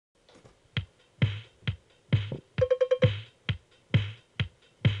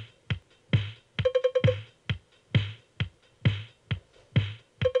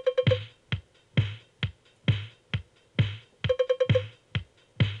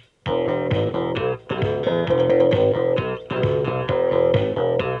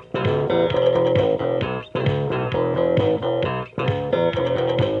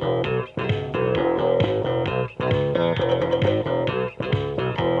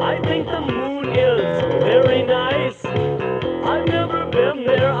I think the moon is very nice. I've never been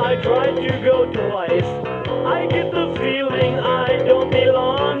there, I tried to go twice. I get the feeling I don't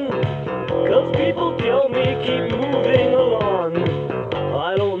belong, 'cause people tell me keep moving along.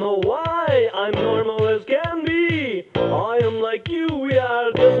 I don't know why, I'm normal as can be. I am like you, we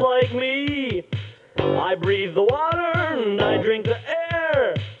are just like me. I breathe the water and I drink the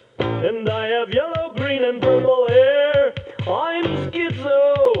air, and I have yellow, green, and purple hair. I'm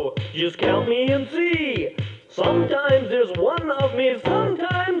Skitzo, just count me and see. Sometimes there's one of me,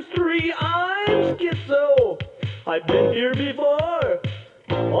 sometimes three. I'm Skitzo, I've been here before.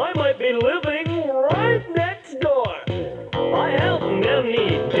 I might be living right next door. I have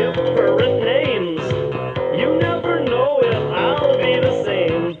many different names. You never know if I'll be the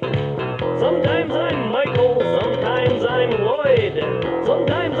same. Sometimes I'm Michael, sometimes I'm Lloyd.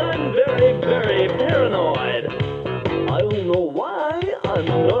 Sometimes I'm very, very paranoid. I don't know why, I'm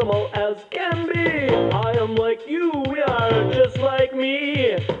normal as can be. I am like you, we are just like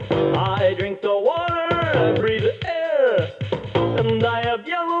me. I drink the water, I breathe the air, and I have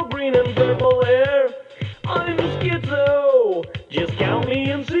yellow, green, and purple hair. I'm Skitzo, just count me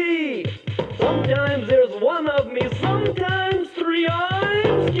and see. Sometimes there's one of me, sometimes three.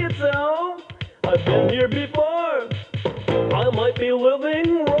 I'm Skitzo, I've been here before. I might be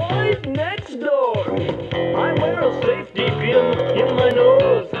living right next door. I wear a safety pin in my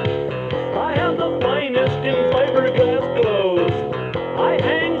nose. I have the finest in fiberglass clothes. I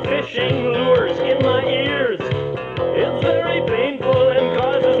hang fishing lures in my ears. It's very painful and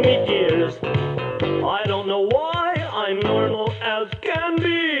causes me tears. I don't know why, I'm normal as can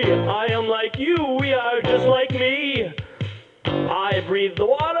be. I am like you, we are just like me. I breathe the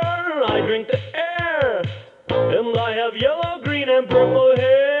water, I drink the air, and I have yellow, green, and purple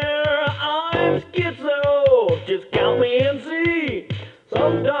hair. I'm Skitzo, just count me and see.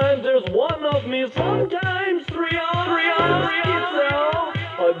 Sometimes there's one of me, sometimes three. I'm Skitzo,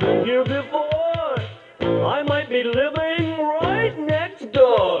 I've been here before. I might be living right next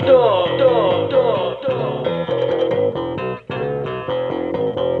door.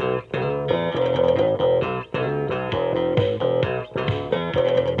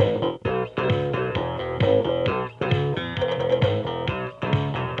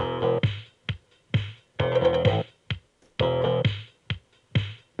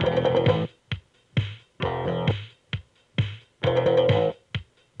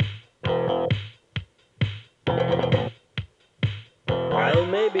 I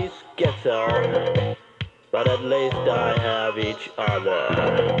may be Skitzo, but at least I have each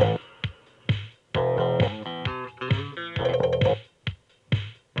other.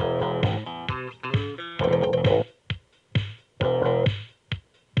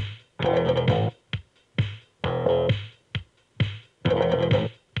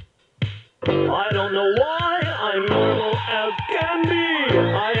 I don't know why, I'm normal as can be.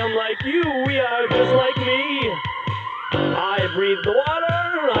 I am like you, we are just like me. I breathe the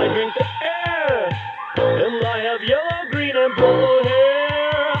water, I drink the air, and I have yellow, green, and purple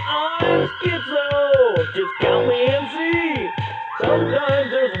hair. I'm Skitzo, just count me and see.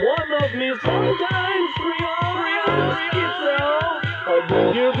 Sometimes there's one of me, sometimes three. I'm Skitzo, I've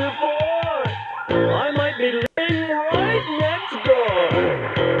been here before. I might be living right next door.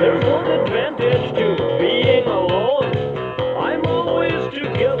 There's one advantage to being alone. I'm always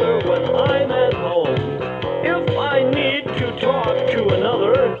together when I'm at home. If I need to talk to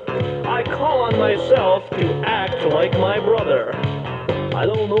another, I call on myself to act like my brother. I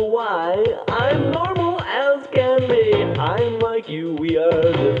don't know why, I'm normal as can be. I'm like you, we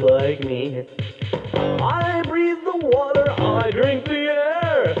are just like me. I breathe the water, I drink the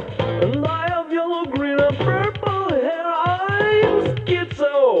air, and I have yellow, green, and purple hair. I'm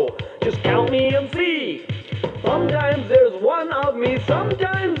Skitzo, just count me and see. Sometimes there's one of me,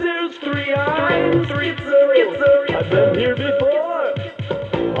 sometimes there's three. I'm Skitzo, I've been here before.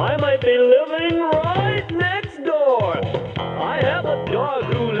 I might be living right next door. I have a dog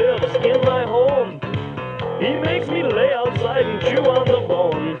who lives in my home. He makes me lay outside and chew on the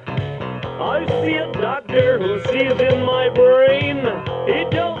bone. I see it